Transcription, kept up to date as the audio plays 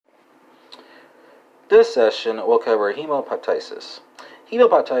This session will cover hemoptysis.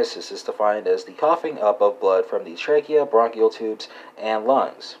 Hemoptysis is defined as the coughing up of blood from the trachea, bronchial tubes, and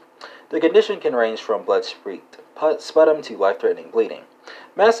lungs. The condition can range from blood sputum to life-threatening bleeding.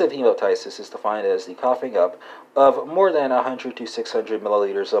 Massive hemoptysis is defined as the coughing up of more than 100 to 600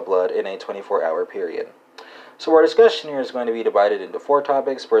 milliliters of blood in a 24-hour period. So our discussion here is going to be divided into 4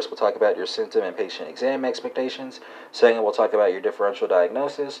 topics. First, we'll talk about your symptom and patient exam expectations. Second, we'll talk about your differential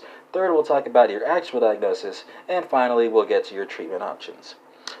diagnosis. Third, we'll talk about your actual diagnosis. And finally, we'll get to your treatment options.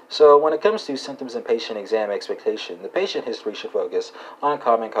 So when it comes to symptoms and patient exam expectation, the patient history should focus on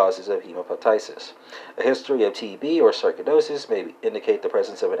common causes of hemoptysis. A history of TB or sarcoidosis may indicate the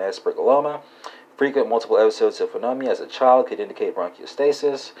presence of an aspergilloma. Frequent multiple episodes of pneumonia as a child could indicate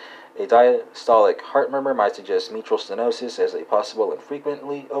bronchiectasis. A diastolic heart murmur might suggest mitral stenosis as a possible and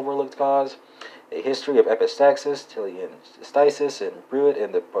frequently overlooked cause. A history of epistaxis, telangiectasis, and bruit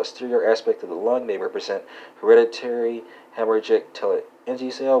in the posterior aspect of the lung may represent hereditary hemorrhagic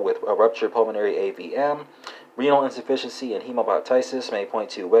telangiectasia with a ruptured pulmonary AVM. Renal insufficiency and hemoptysis may point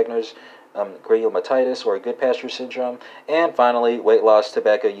to Wegener's granulomatous or Goodpasture syndrome. And finally, weight loss,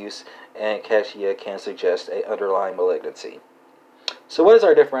 tobacco use, and cachexia can suggest an underlying malignancy. So what does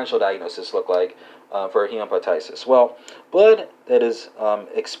our differential diagnosis look like for hemoptysis? Well, blood that is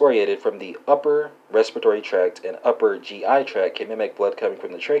excoriated from the upper respiratory tract and upper GI tract can mimic blood coming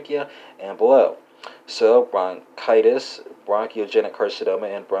from the trachea and below. So bronchitis, bronchiogenic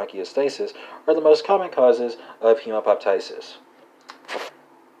carcinoma, and bronchiectasis are the most common causes of hemoptysis.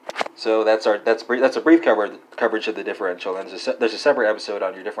 So that's a brief coverage of the differential, and there's a separate episode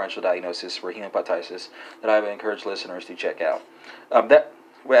on your differential diagnosis for hemoptysis that I would encourage listeners to check out.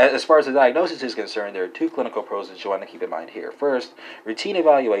 As far as the diagnosis is concerned, there are 2 clinical pros that you want to keep in mind here. First, routine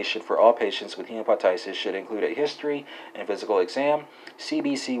evaluation for all patients with hemoptysis should include a history and physical exam,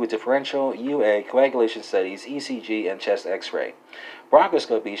 CBC with differential, UA, coagulation studies, ECG, and chest X-ray.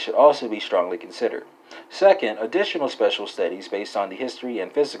 Bronchoscopy should also be strongly considered. Second, additional special studies based on the history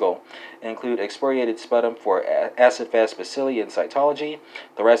and physical include excoriated sputum for acid-fast bacilli and cytology,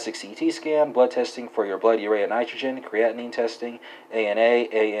 thoracic CT scan, blood testing for your blood urea nitrogen, creatinine testing, ANA,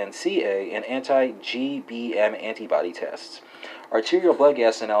 ANCA, and anti-GBM antibody tests. Arterial blood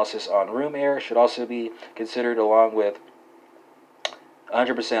gas analysis on room air should also be considered along with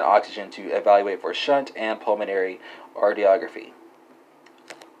 100% oxygen to evaluate for shunt and pulmonary arteriography.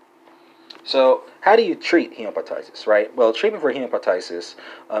 So, how do you treat hemoptysis, right? Well, treatment for hemoptysis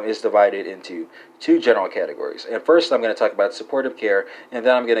is divided into 2 general categories. And first, I'm going to talk about supportive care, and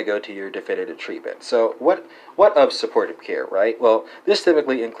then I'm going to go to your definitive treatment. So, what of supportive care, right? Well, this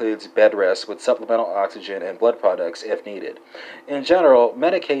typically includes bed rest with supplemental oxygen and blood products if needed. In general,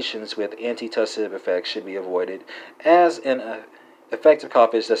 medications with antitussive effects should be avoided, as an effective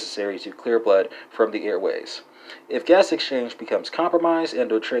cough is necessary to clear blood from the airways. If gas exchange becomes compromised,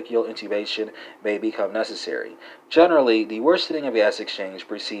 endotracheal intubation may become necessary. Generally, the worsening of gas exchange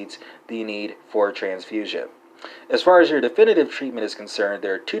precedes the need for transfusion. As far as your definitive treatment is concerned,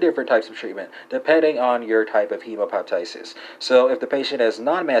 there are 2 different types of treatment depending on your type of hemoptysis. So if the patient has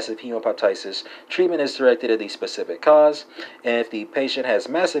non-massive hemoptysis, treatment is directed at the specific cause. And if the patient has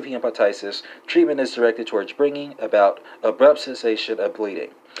massive hemoptysis, treatment is directed towards bringing about abrupt cessation of bleeding.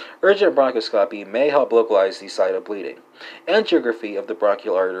 Urgent bronchoscopy may help localize the site of bleeding. Angiography of the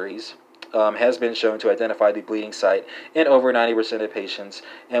bronchial arteries has been shown to identify the bleeding site in over 90% of patients,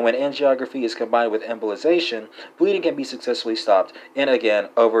 and when angiography is combined with embolization, bleeding can be successfully stopped in, again,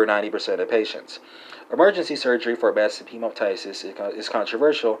 over 90% of patients. Emergency surgery for massive hemoptysis is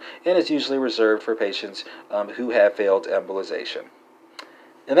controversial and is usually reserved for patients who have failed embolization.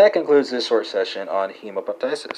 And that concludes this short session on hemoptysis.